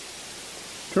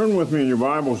Turn with me in your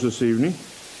Bibles this evening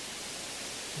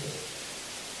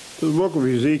to the book of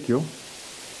Ezekiel,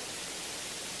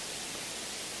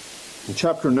 in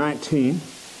chapter 19.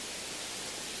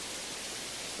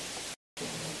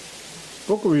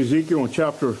 Book of Ezekiel in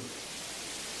chapter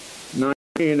 19.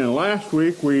 And last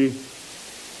week we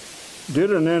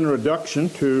did an introduction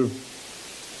to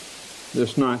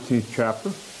this 19th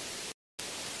chapter,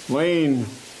 laying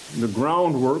the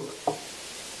groundwork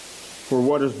for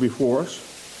what is before us,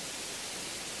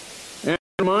 and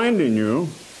reminding you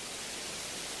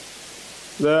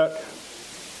that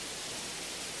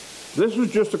this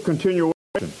is just a continuation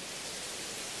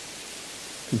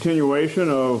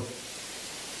of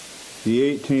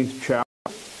the 18th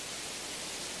chapter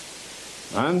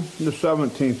and the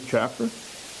 17th chapter.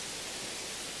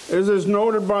 As is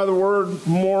noted by the word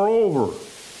moreover.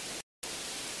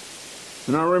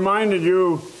 And I reminded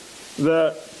you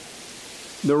that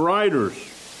the writers,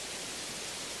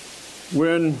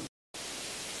 when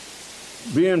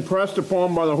being pressed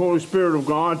upon by the Holy Spirit of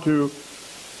God to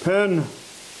pen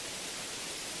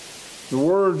the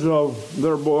words of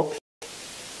their books,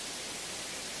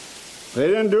 they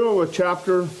didn't do it with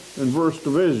chapter and verse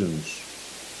divisions,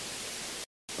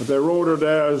 but they wrote it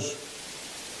as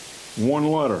one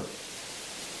letter,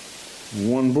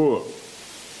 one book.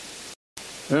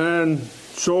 And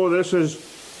so this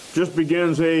just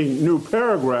begins a new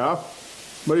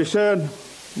paragraph, but he said,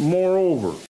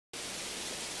 moreover,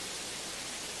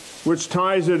 which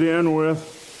ties it in with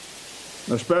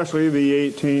especially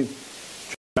the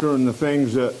 18th chapter and the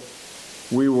things that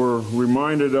we were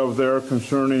reminded of there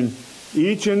concerning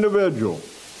each individual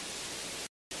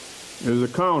is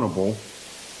accountable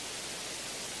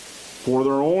for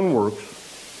their own works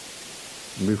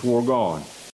before God.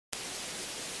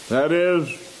 That is,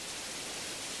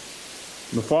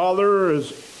 the Father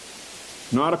is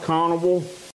not accountable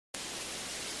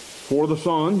for the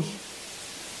sons,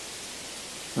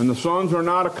 and the sons are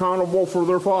not accountable for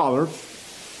their fathers.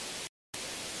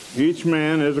 Each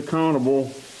man is accountable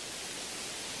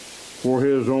for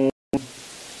his own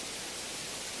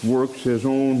works, his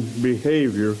own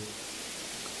behavior,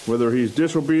 whether he's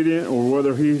disobedient or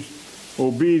whether he's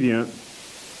obedient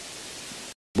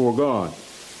before God.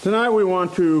 Tonight we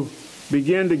want to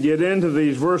begin to get into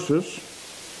these verses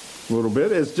a little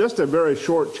bit. It's just a very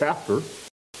short chapter,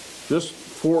 just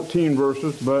 14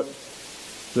 verses, but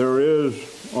there is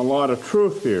a lot of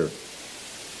truth here.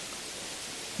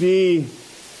 The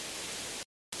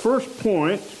first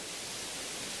point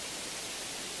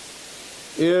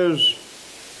is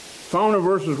found in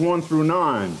verses 1 through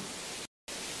 9.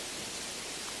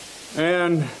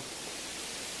 And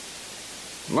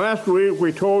last week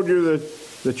we told you that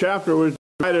the chapter was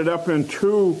divided up in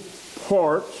two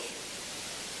parts.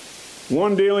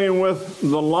 One dealing with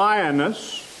the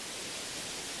lioness,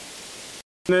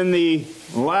 and then the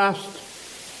last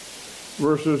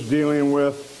verses dealing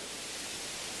with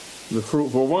the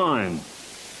fruitful vine.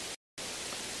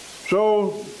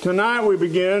 So tonight we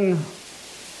begin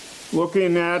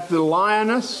looking at the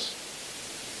lioness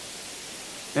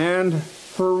and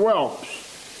her whelps.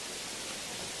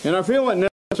 And I feel it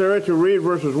necessary to read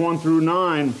verses 1 through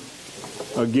 9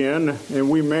 again, and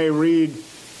we may read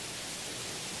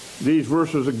these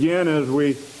verses again as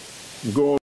we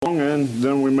go along, and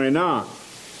then we may not.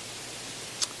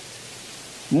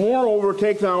 Moreover,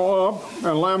 take thou up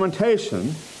a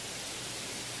lamentation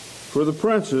for the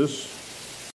princes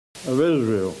of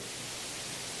Israel,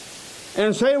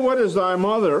 and say, what is thy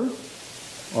mother?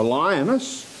 A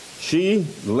lioness. She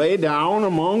lay down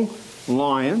among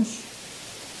lions.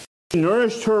 She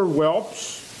nourished her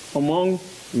whelps among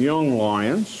young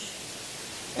lions.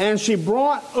 And she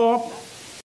brought up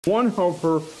one of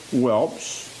her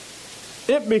whelps.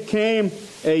 It became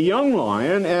a young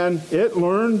lion, and it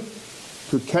learned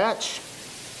to catch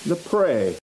the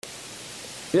prey.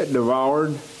 It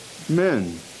devoured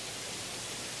men.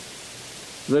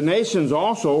 The nations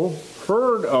also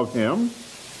heard of him.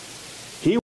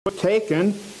 He was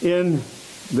taken in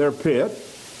their pit,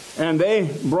 and they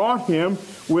brought him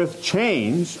with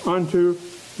chains unto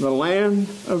the land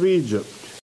of Egypt.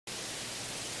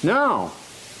 Now,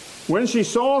 when she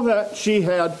saw that she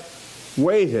had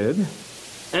waited,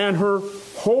 and her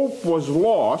hope was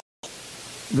lost,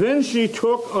 then she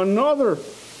took another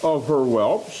of her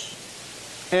whelps,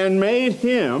 and made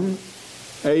him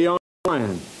a young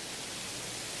lion.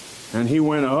 And he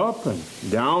went up and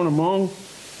down among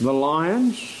the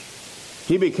lions.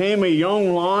 He became a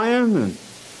young lion and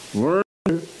learned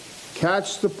to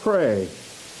catch the prey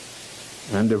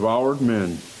and devoured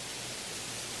men.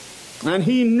 And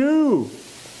he knew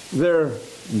their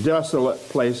desolate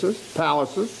palaces,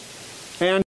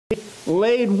 and he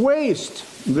laid waste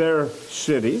their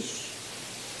cities,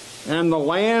 and the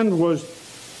land was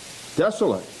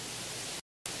desolate,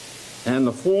 and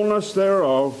the fullness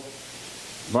thereof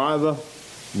by the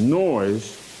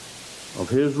noise of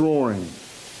his roaring.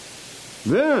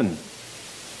 Then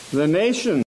the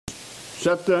nations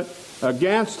set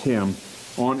against him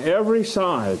on every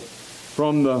side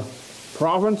from the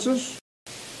provinces,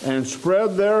 and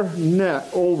spread their net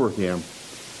over him.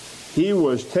 He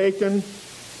was taken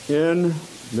in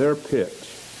their pit.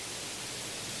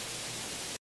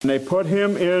 And they put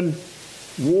him in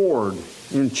ward,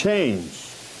 in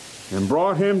chains, and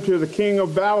brought him to the king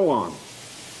of Babylon.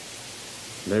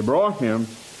 They brought him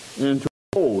into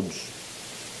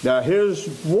folds, that his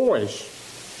voice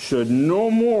should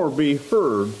no more be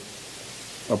heard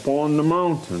upon the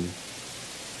mountain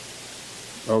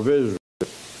of Israel.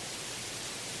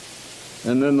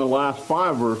 And then the last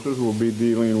 5 verses will be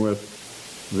dealing with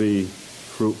the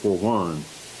fruitful vine.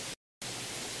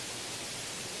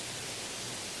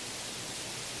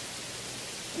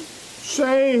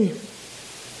 Say,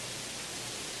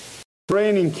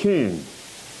 reigning king.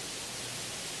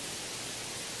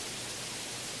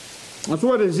 That's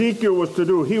what Ezekiel was to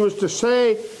do. He was to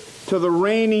say to the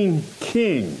reigning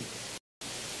king.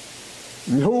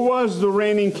 And who was the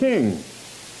reigning king?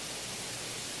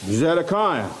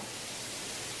 Zedekiah.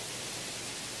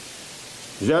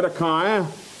 Zedekiah,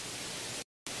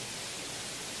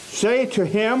 say to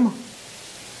him,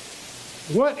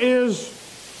 what is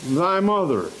thy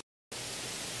mother?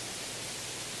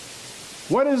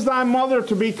 What is thy mother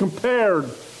to be compared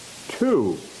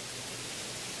to?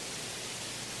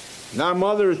 Thy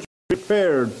mother is to be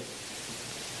compared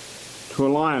to a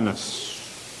lioness.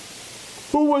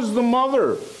 Who was the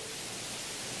mother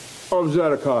of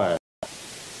Zedekiah?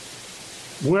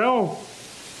 Well,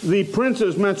 the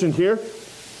princes mentioned here,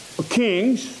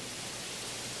 kings,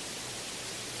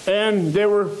 and they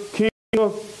were kings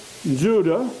of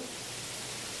Judah.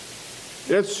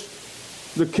 It's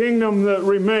the kingdom that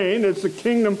remained. It's the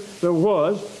kingdom that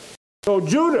was. So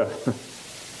Judah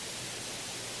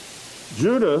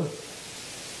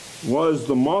was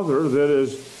the mother that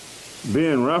is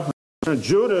being referenced.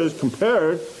 Judah is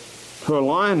compared to a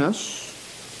lioness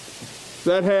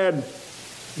that had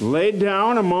laid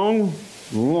down among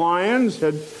lions,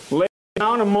 had laid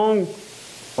down among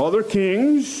other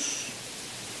kings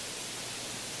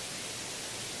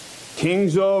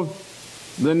of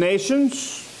the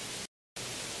nations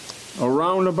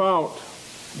around about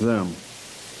them.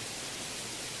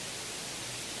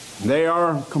 They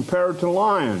are compared to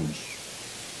lions,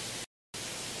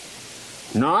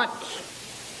 not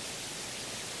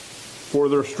for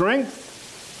their strength,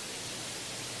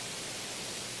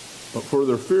 but for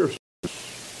their fierceness,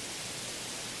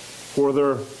 for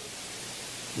their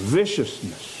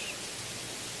viciousness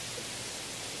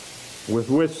with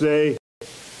which they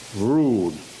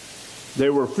ruled. They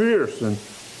were fierce and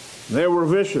they were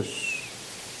vicious.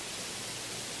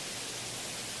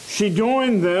 She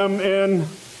joined them in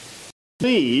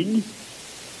seed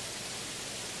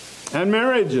and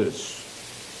marriages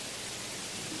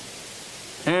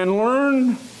and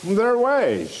learned their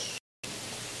ways.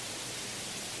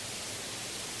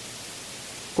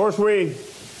 Of course, we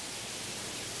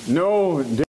know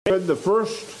David, the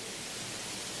first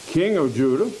king of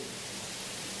Judah.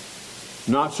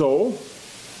 Not so.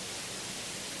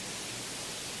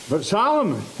 But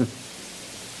Solomon.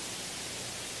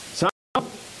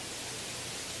 Solomon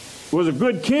was a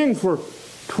good king for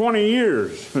 20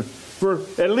 years. For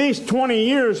at least 20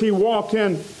 years he walked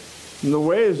in the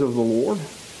ways of the Lord.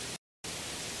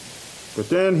 But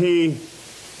then he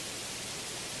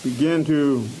began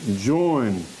to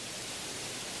join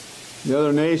the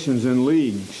other nations in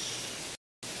leagues,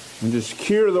 and to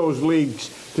secure those leagues,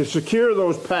 to secure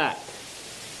those pacts,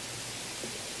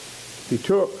 he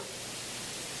took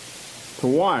to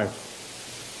wife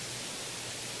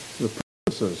the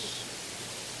princesses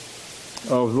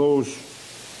of those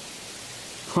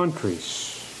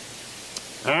countries,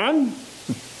 and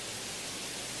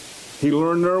he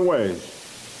learned their ways.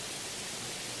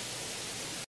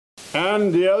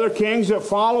 And the other kings that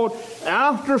followed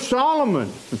after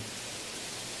Solomon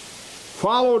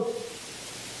followed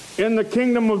in the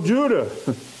kingdom of Judah,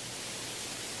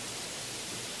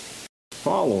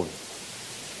 followed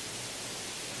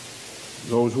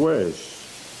those ways.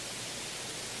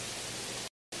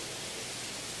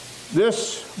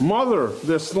 This mother,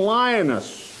 this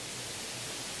lioness,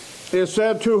 is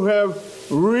said to have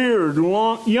reared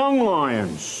young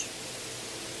lions,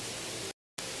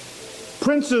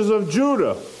 princes of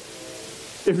Judah.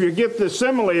 If you get the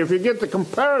simile, if you get the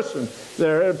comparison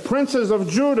there, princes of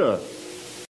Judah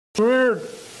reared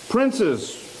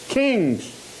princes,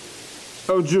 kings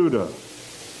of Judah,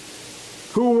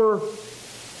 who were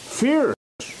fierce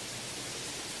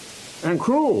and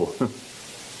cruel.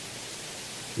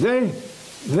 They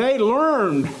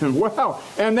learned well,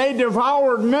 and they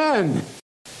devoured men.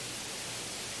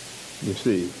 You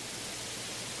see,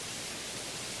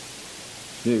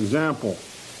 the example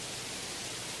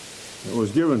that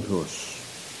was given to us.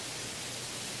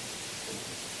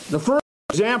 The first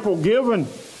example given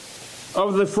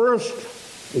of the first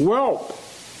whelp,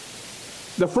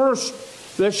 the first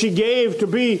that she gave to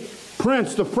be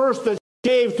prince, the first that she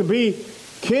gave to be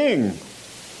king,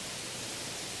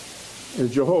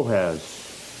 is Jehoahaz.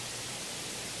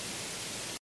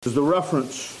 Is the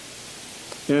reference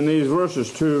in these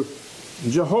verses to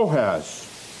Jehoahaz.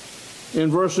 In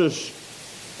verses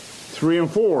 3 and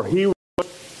 4, he was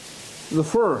the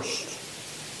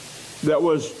first that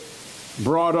was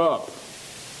brought up.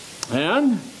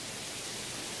 And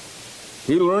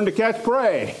he learned to catch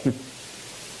prey.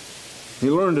 He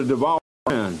learned to devour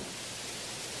men.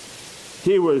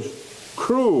 He was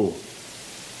cruel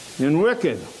and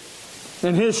wicked.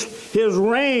 And his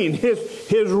reign,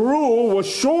 his rule was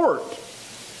short.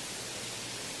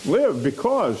 Lived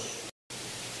because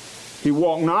he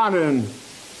walked not in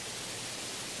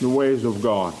the ways of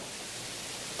God.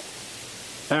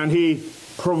 And he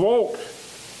provoked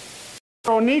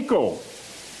Pharaoh Necho.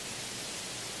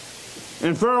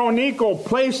 And Pharaoh Necho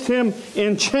placed him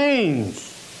in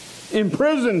chains,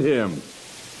 imprisoned him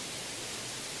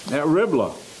at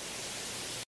Riblah.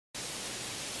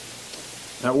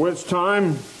 At which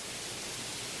time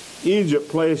Egypt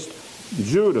placed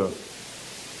Judah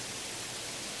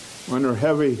under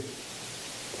heavy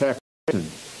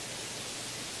taxation.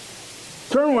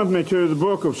 Turn with me to the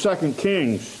book of 2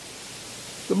 Kings.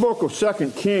 The book of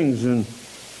 2 Kings in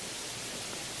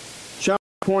chapter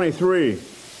 23.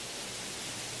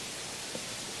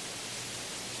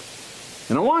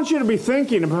 And I want you to be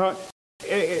thinking about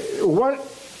what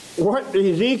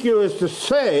Ezekiel is to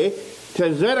say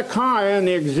to Zedekiah, and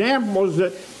the examples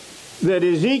that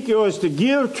Ezekiel is to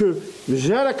give to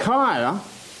Zedekiah,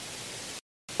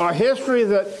 a history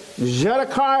that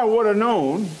Zedekiah would have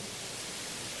known.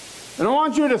 And I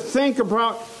want you to think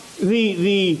about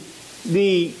the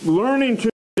learning to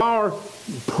devour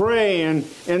prey, and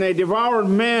they devoured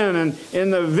men,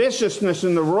 and the viciousness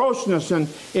and the grossness, and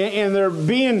their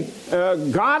being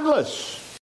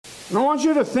godless. And I want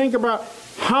you to think about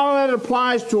how that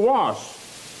applies to us.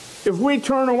 If we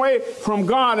turn away from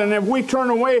God, and if we turn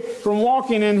away from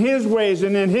walking in His ways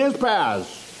and in His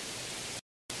paths.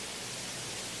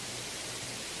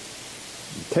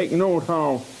 Take note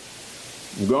how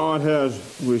God has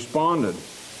responded,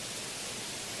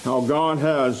 how God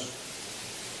has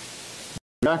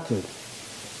reacted.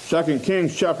 2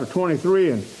 Kings chapter 23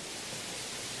 and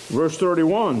verse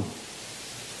 31.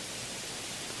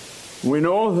 We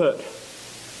know that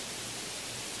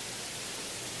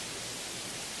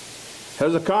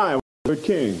Hezekiah was a good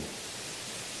king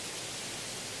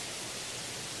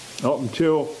up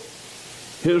until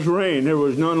his reign. There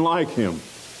was none like him.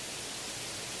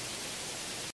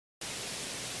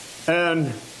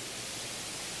 And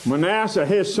Manasseh,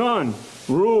 his son,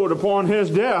 ruled upon his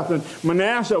death. And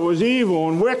Manasseh was evil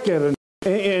and wicked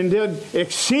and did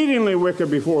exceedingly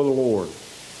wicked before the Lord.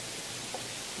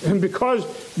 And because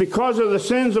of the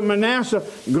sins of Manasseh,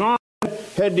 God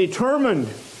had determined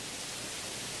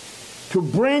to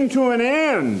bring to an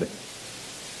end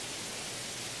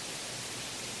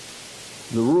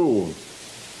the rule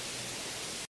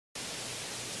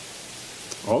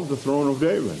of the throne of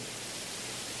David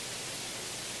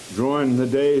during the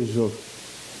days of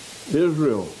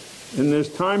Israel in this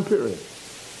time period.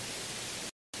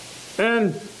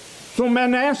 And so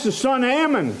Manasseh's son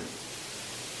Ammon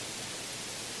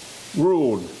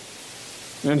ruled,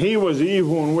 and he was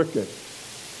evil and wicked.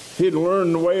 He'd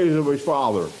learned the ways of his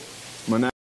father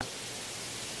Manasseh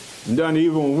and done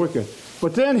evil and wicked.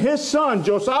 But then his son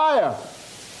Josiah,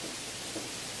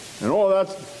 and all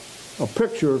that's a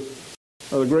picture of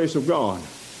the grace of God.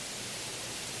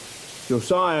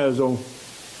 Josiah is a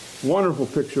wonderful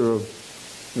picture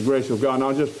of the grace of God. And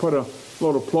I'll just put a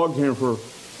little plug here for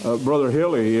Brother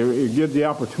Hilly. You get the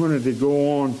opportunity to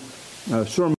go on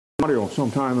sermon audio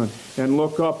sometime and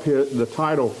look up the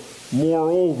title,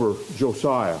 Moreover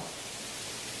Josiah.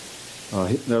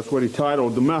 That's what he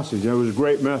titled the message. It was a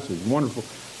great message, wonderful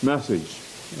message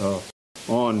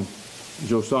on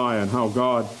Josiah and how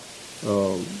God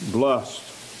blessed.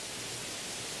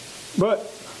 But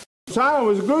Josiah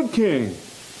was a good king.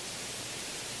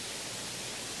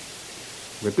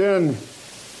 But then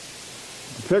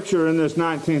the picture in this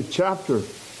 19th chapter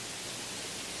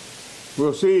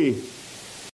we'll see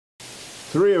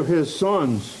 3 of his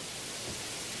sons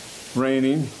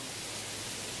reigning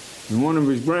and one of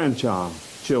his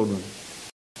grandchildren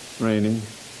reigning,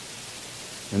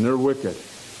 and they're wicked.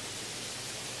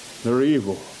 They're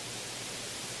evil.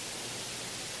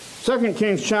 2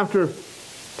 Kings chapter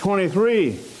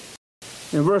 23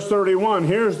 in verse 31,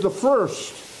 here's the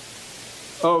first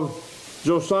of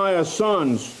Josiah's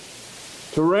sons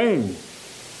to reign.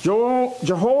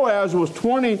 Jehoahaz was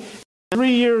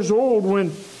 23 years old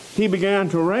when he began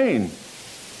to reign.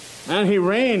 And he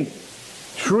reigned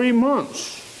 3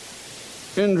 months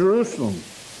in Jerusalem.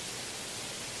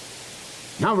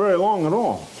 Not very long at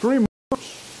all. 3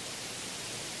 months.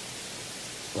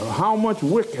 But how much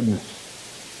wickedness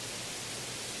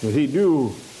did he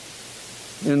do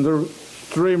in the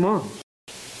 3 months?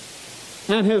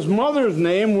 And his mother's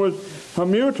name was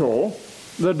Hamutal,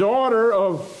 the daughter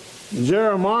of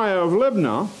Jeremiah of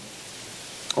Libnah.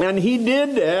 And he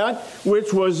did that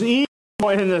which was evil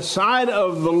in the sight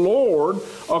of the Lord,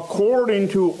 according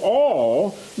to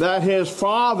all that his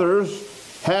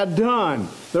fathers had done.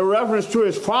 The reference to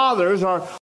his fathers are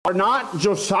not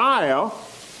Josiah,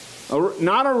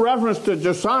 not a reference to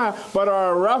Josiah, but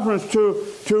are a reference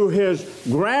to his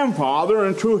grandfather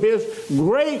and to his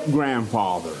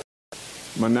great-grandfather,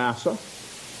 Manasseh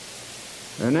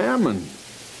and Ammon.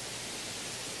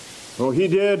 So he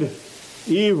did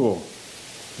evil,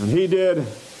 and he did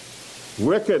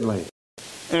wickedly.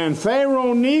 And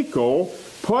Pharaoh Necho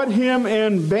put him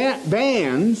in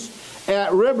bands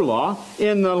at Riblah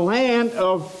in the land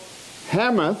of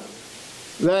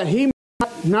Hamath, that he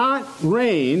might not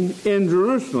reign in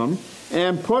Jerusalem,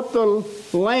 and put the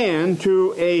land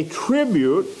to a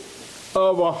tribute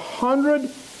of 100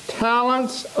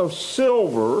 talents of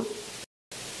silver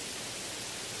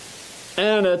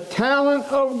and a talent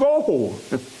of gold.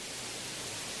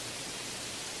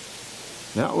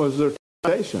 That was their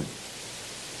taxation.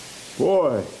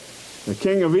 Boy, the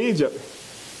king of Egypt,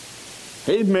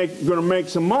 he's going to make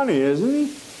some money, isn't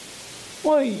he?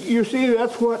 Well, you see,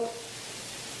 that's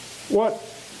what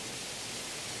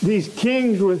these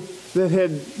kings that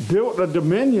had built a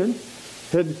dominion,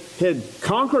 had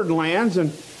conquered lands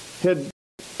and had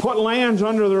put lands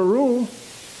under their rule.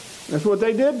 That's what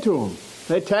they did to them.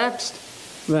 They taxed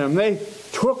them. They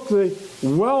took the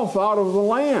wealth out of the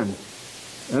land,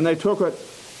 and they took it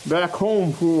back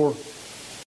home for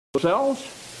themselves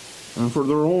and for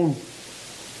their own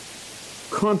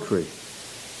country.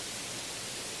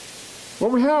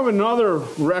 Well, we have another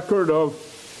record of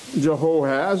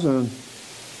Jehoahaz and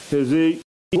his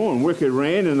evil and wicked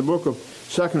reign in the book of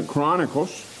 2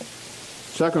 Chronicles.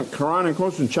 2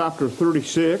 Chronicles in chapter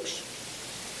 36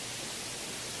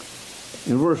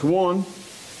 in verse 1.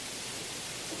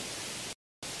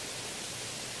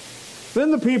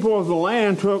 Then the people of the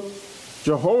land took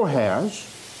Jehoahaz,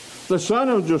 the son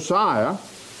of Josiah,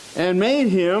 and made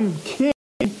him king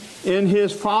in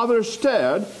his father's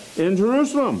stead in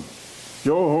Jerusalem.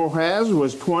 Jehoahaz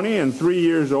was 23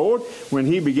 years old when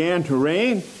he began to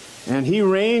reign, and he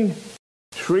reigned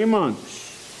 3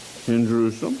 months in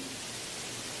Jerusalem.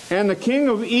 And the king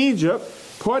of Egypt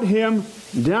put him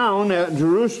down at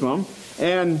Jerusalem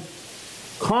and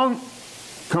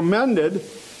commended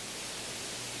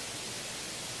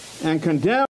and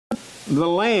condemned the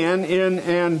land in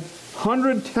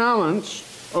 100 talents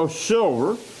of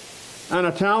silver and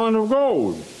a talent of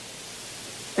gold.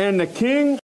 And the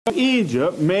king of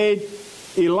Egypt made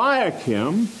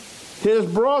Eliakim, his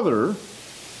brother,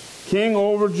 king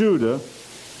over Judah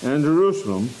and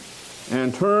Jerusalem,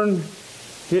 and turned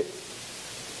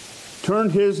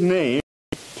his name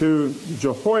to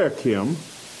Jehoiakim.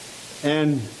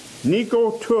 And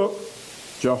Necho took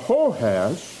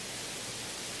Jehoahaz,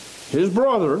 his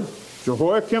brother,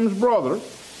 Jehoiakim's brother,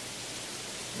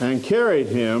 and carried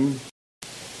him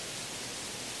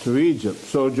to Egypt.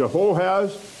 So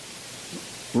Jehoahaz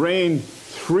reigned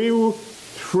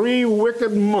three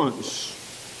wicked months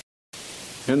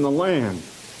in the land.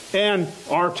 And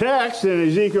our text in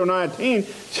Ezekiel 19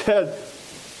 said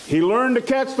he learned to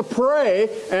catch the prey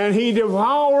and he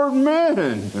devoured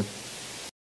men.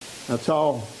 That's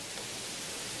how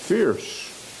fierce,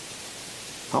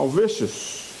 how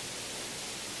vicious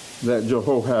that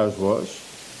Jehoahaz was.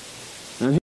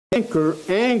 And he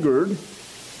angered,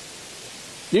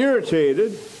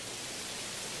 irritated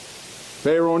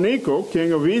Pharaoh Necho,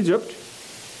 king of Egypt,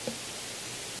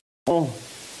 all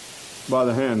by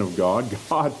the hand of God.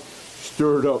 God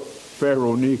stirred up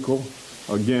Pharaoh Necho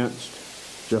against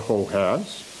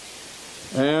Jehoahaz,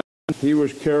 and he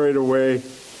was carried away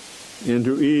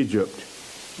into Egypt,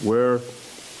 where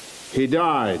he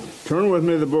died. Turn with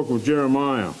me to the book of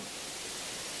Jeremiah.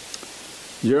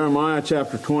 Jeremiah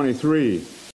chapter 23.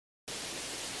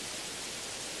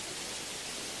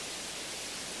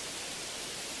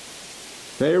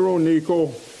 Pharaoh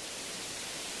Necho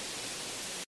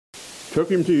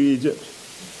took him to Egypt,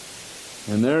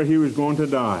 and there he was going to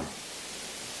die.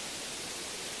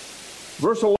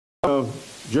 Verse 11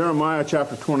 of Jeremiah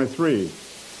chapter 23.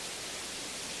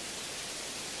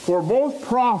 For both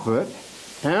prophet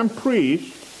and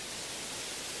priest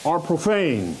are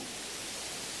profane.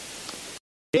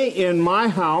 In my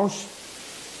house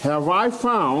have I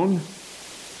found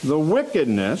the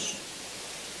wickedness,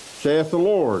 saith the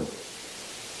Lord.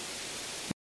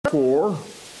 Therefore,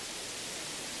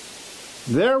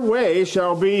 their way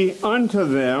shall be unto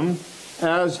them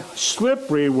as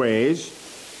slippery ways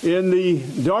in the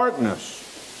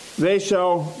darkness. They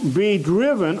shall be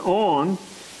driven on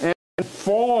and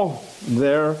fall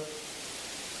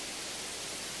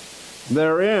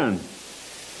therein.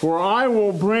 For I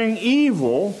will bring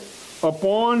evil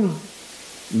upon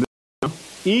them,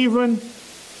 even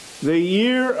the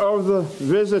year of the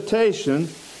visitation,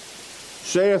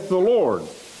 saith the Lord.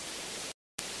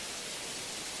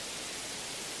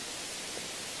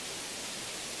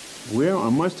 Well, I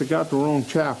must have got the wrong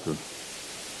chapter.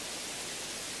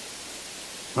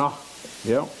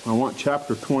 Yeah, I want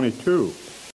chapter 22,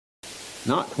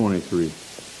 not 23.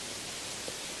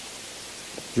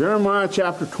 Jeremiah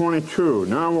chapter 22.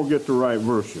 Now we'll get the right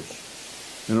verses,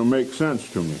 and it'll make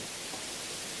sense to me.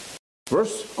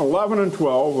 Verse 11 and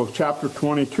 12 of chapter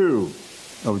 22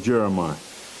 of Jeremiah.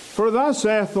 For thus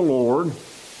saith the Lord,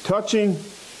 touching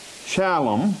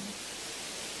Shalom,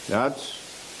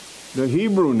 that's the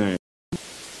Hebrew name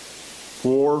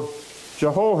for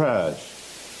Jehoahaz,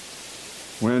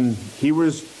 when he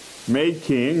was made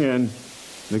king, and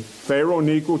the Pharaoh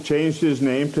Necho changed his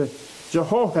name to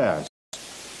Jehoahaz.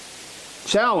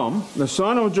 Shalom, the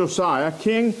son of Josiah,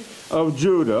 king of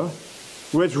Judah,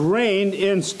 which reigned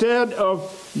instead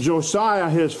of Josiah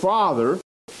his father,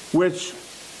 which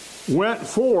went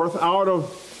forth out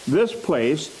of this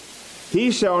place,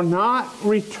 he shall not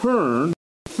return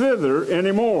thither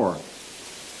any more,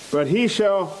 but he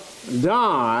shall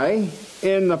die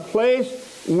in the place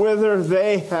whither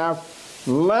they have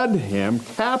led him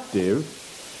captive,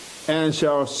 and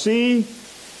shall see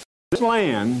this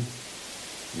land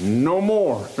no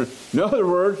more. In other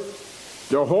words,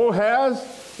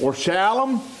 Jehoahaz or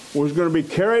Shalom was going to be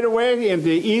carried away into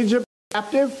Egypt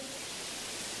captive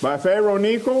by Pharaoh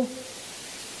Necho,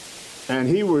 and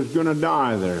he was going to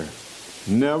die there,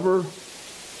 never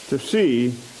to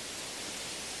see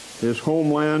his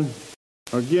homeland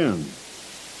again.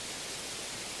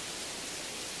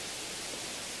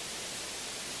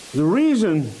 The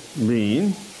reason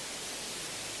being,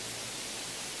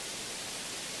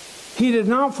 he did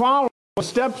not follow the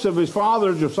steps of his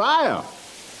father Josiah.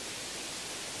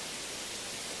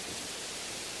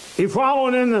 He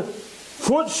followed in the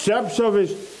footsteps of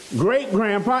his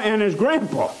great-grandpa and his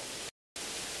grandpa.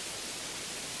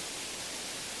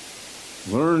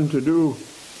 Learned to do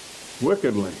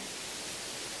wickedly.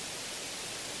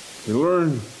 He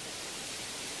learned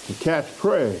to catch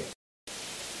prey.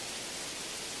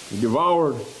 He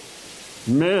devoured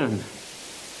men.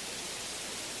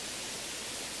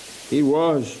 He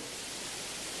was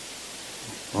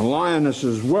a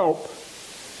lioness's whelp,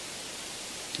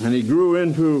 and he grew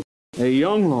into a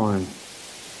young lion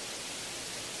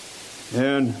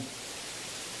and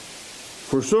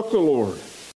forsook the Lord,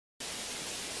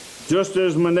 just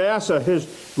as Manasseh, his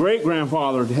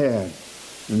great-grandfather, had,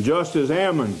 and just as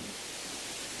Ammon,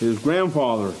 his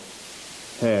grandfather,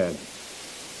 had.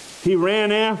 He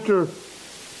ran after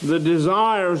the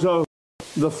desires of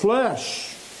the flesh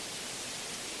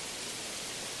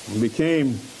and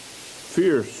became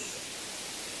fierce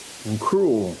and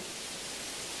cruel,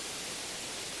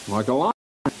 like a lion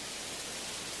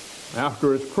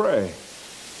after its prey,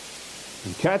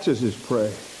 and catches his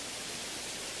prey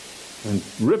and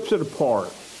rips it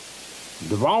apart,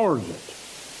 devours it.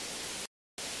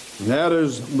 And that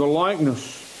is the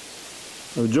likeness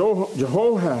of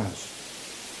Jehoahaz.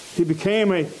 He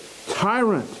became a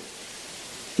tyrant.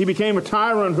 He became a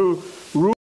tyrant who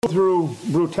ruled through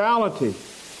brutality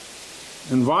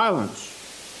and violence.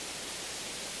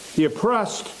 He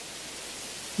oppressed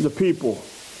the people.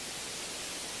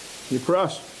 He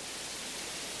oppressed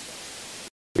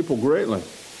people greatly.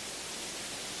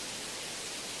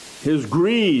 His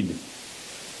greed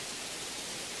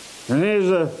and his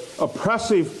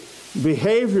oppressive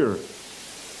behavior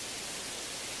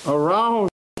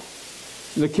aroused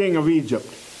the king of Egypt.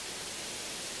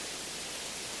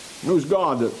 It was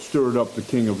God that stirred up the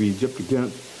king of Egypt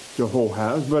against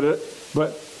Jehoahaz, but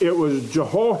it was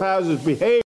Jehoahaz's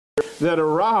behavior that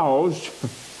aroused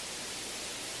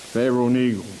Pharaoh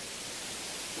Necho,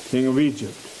 king of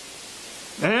Egypt.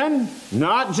 And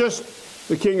not just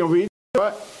the king of Egypt,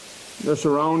 but the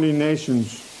surrounding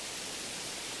nations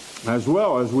as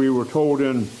well, as we were told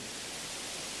in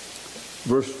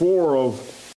verse 4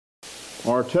 of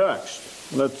our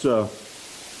text. Let's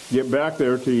get back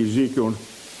there to Ezekiel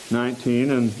 19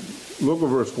 and look at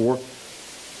verse 4.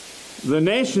 The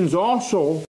nations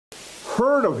also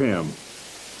heard of him.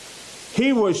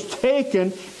 He was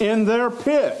taken in their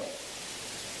pit,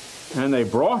 and they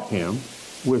brought him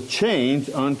with chains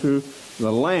unto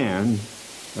the land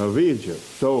of Egypt.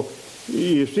 So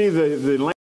you see the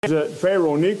lands that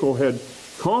Pharaoh Necho had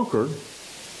conquered,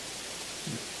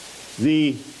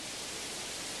 the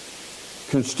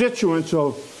constituents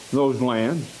of those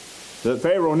lands, that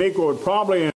Pharaoh Necho had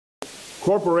probably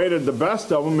incorporated the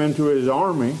best of them into his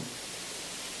army,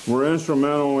 were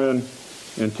instrumental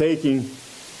in taking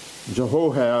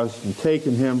Jehoahaz and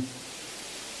taking him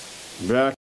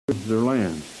back to their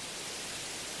land.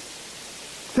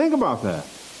 Think about that.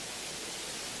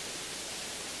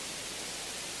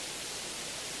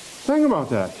 Think about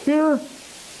that. Here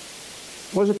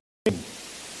was a king.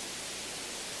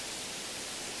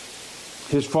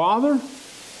 His father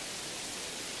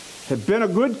had been a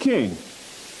good king.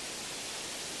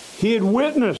 He had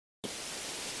witnessed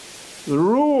the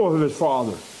rule of his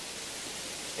father.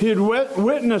 He had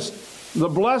witnessed the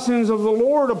blessings of the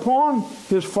Lord upon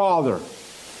his father.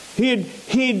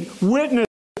 He'd witnessed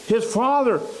his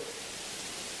father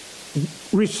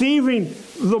receiving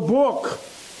the book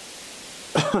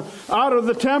out of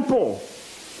the temple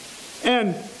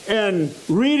and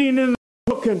reading in the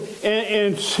book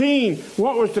and seeing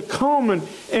what was to come,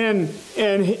 and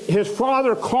his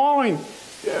father calling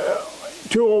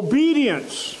to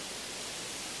obedience,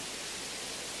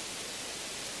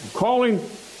 calling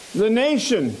the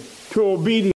nation to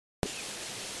obedience.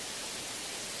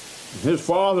 His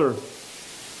father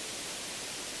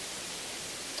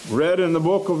read in the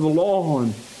book of the law,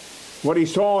 and what he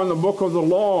saw in the book of the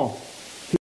law,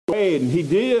 he obeyed, and he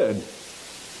did.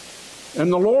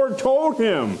 And the Lord told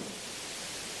him,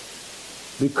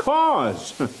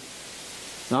 because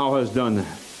thou hast done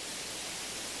that,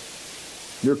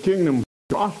 your kingdom will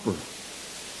prosper.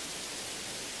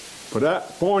 But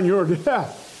upon your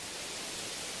death,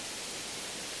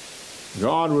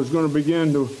 God was going to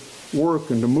begin to work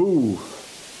and to move,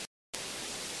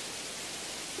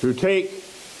 to take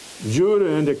Judah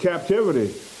into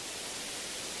captivity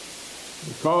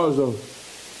because of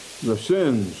the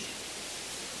sins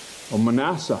of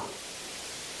Manasseh.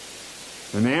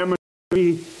 And Ammon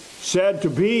be said to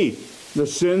be the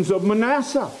sins of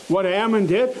Manasseh. What Ammon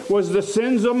did was the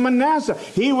sins of Manasseh.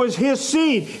 He was his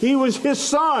seed. He was his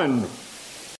son.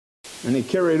 And he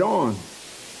carried on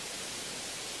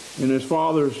in his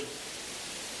father's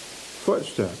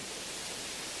footsteps.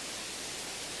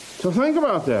 So think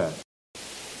about that.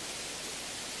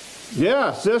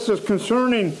 Yes, this is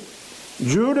concerning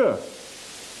Judah,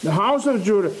 the house of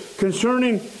Judah,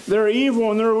 concerning their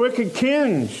evil and their wicked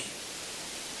kings.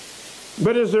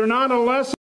 But is there not a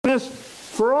lesson in this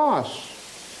for us?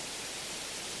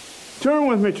 Turn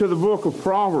with me to the book of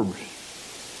Proverbs.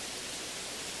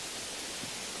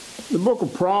 The book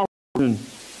of Proverbs in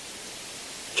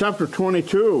chapter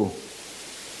 22.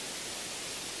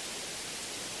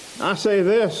 I say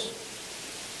this.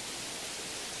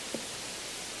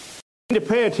 To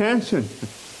pay attention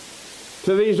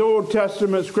to these Old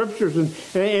Testament scriptures, and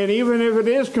even if it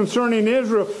is concerning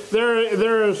Israel,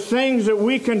 there is things that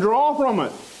we can draw from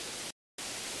it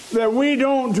that we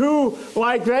don't do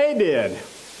like they did.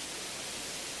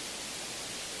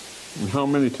 And how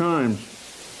many times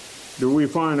do we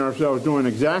find ourselves doing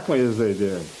exactly as they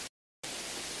did?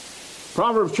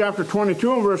 Proverbs chapter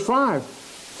 22 and verse 5.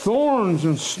 Thorns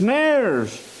and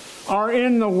snares are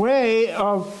in the way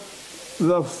of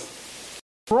the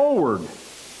froward.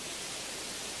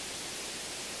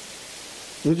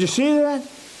 Did you see that?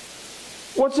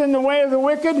 What's in the way of the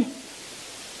wicked?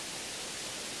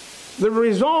 The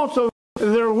results of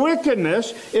their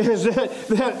wickedness is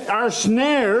that our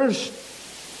snares,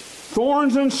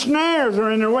 thorns and snares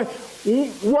are in their way.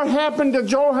 What happened to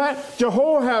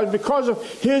Jehoahaz because of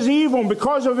his evil,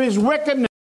 because of his wickedness?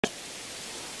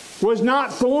 Was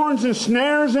not thorns and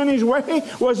snares in his way?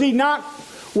 Was he not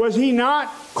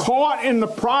caught in the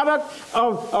product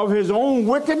of his own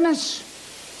wickedness?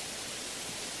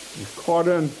 He's caught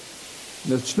in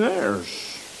the snares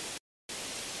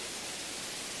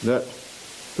that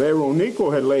Pharaoh Necho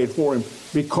had laid for him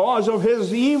because of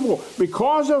his evil,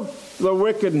 because of the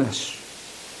wickedness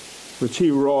which he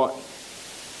wrought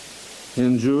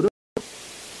in Judah.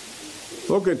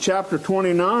 Look at chapter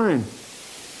 29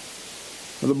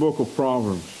 of the book of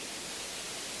Proverbs.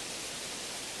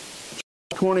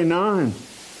 29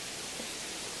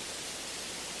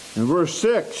 and verse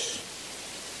 6.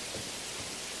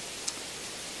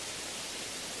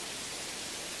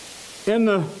 In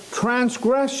the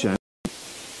transgression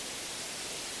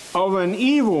of an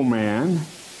evil man,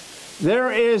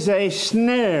 there is a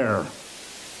snare.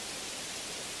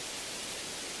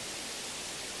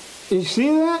 You see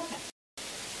that?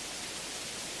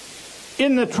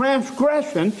 In the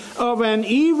transgression of an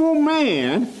evil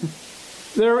man,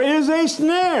 there is a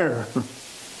snare.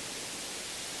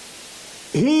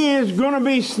 He is going to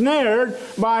be snared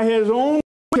by his own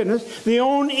wickedness, the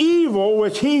own evil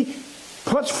which he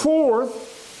puts forth,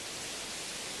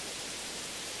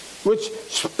 which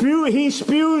he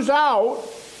spews out.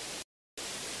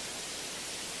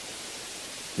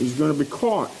 He's going to be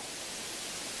caught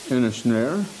in a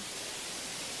snare.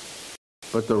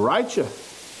 But the righteous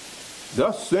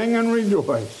doth sing and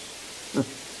rejoice.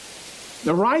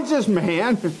 The righteous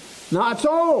man, not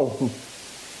so.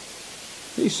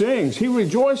 He sings, he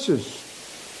rejoices.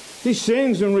 He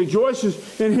sings and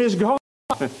rejoices in his God.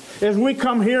 As we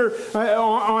come here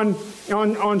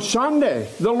on Sunday,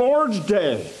 the Lord's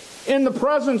Day, in the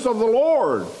presence of the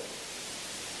Lord,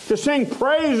 to sing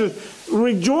praises,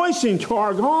 rejoicing to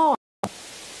our God,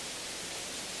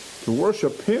 to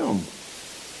worship Him.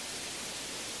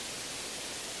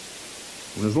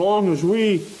 And as long as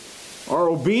we are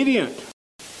obedient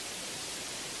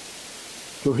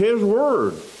to His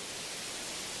Word,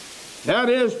 that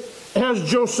is, as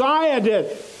Josiah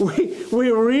did,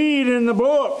 we read in the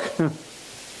book,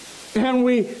 and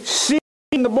we see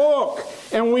in the book,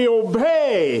 and we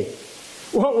obey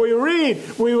what we read.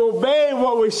 We obey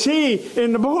what we see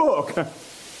in the book.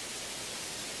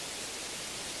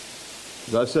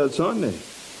 As I said Sunday,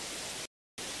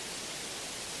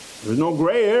 there's no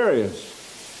gray areas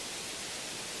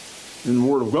in the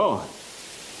Word of God.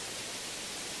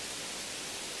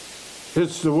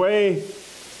 It's the way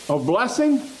of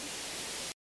blessing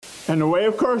and the way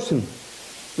of cursing.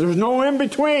 There's no in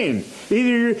between.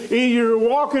 Either you're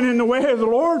walking in the way of the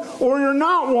Lord, or you're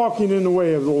not walking in the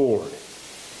way of the Lord.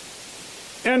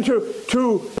 And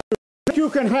you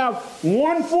can have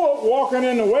one foot walking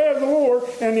in the way of the Lord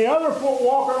and the other foot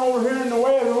walking over here in the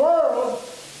way of the world,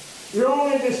 you're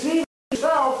only deceiving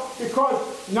yourself, because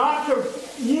not to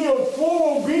yield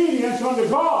full obedience unto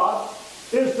God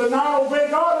is to not obey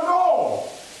God at all.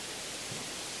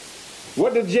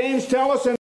 What did James tell us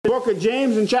in the book of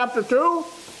James in chapter 2?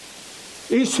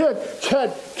 He said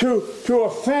to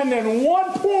offend in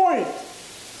one point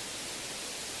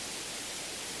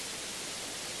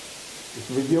is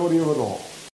to be guilty of it all.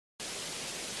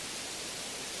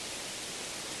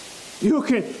 You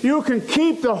can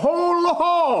keep the whole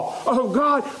law of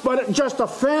God, but just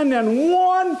offend in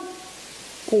one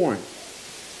point,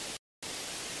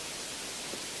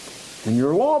 and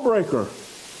you're a lawbreaker.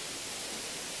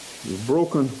 You've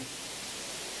broken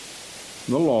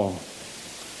the law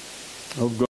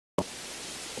of God.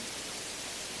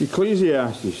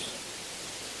 Ecclesiastes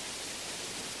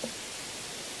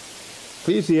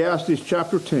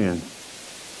chapter 10,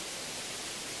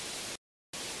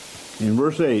 in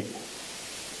verse 8.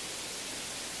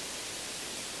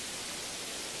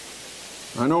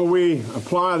 I know we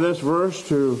apply this verse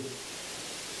to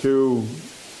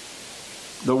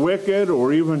the wicked,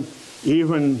 or even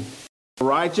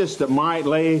righteous that might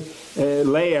lay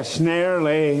a snare,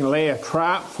 lay a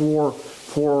trap for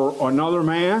another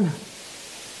man.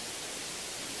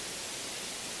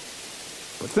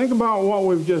 But think about what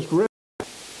we've just read.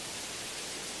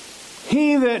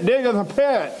 He that diggeth a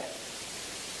pit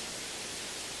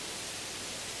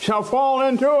shall fall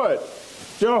into it.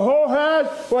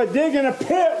 Jehoahaz was digging a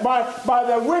pit by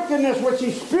the wickedness which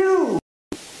he spewed.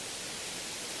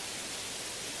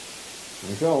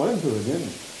 He fell into it, didn't he?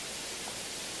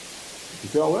 He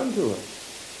fell into it.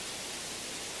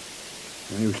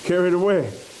 And he was carried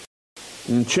away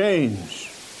in chains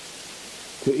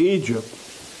to Egypt,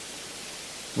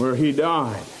 where he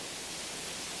died.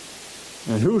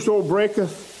 And whoso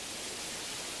breaketh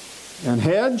an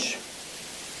hedge,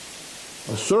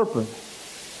 a serpent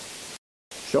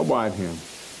shall bite him.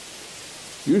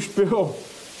 You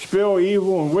spill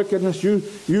evil and wickedness. You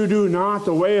do not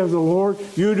the way of the Lord.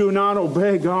 You do not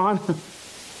obey God.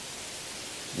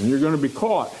 And you're going to be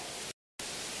caught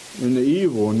in the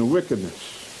evil and the wickedness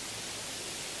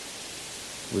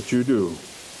which you do.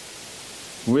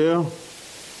 Well,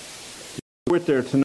 quit there tonight.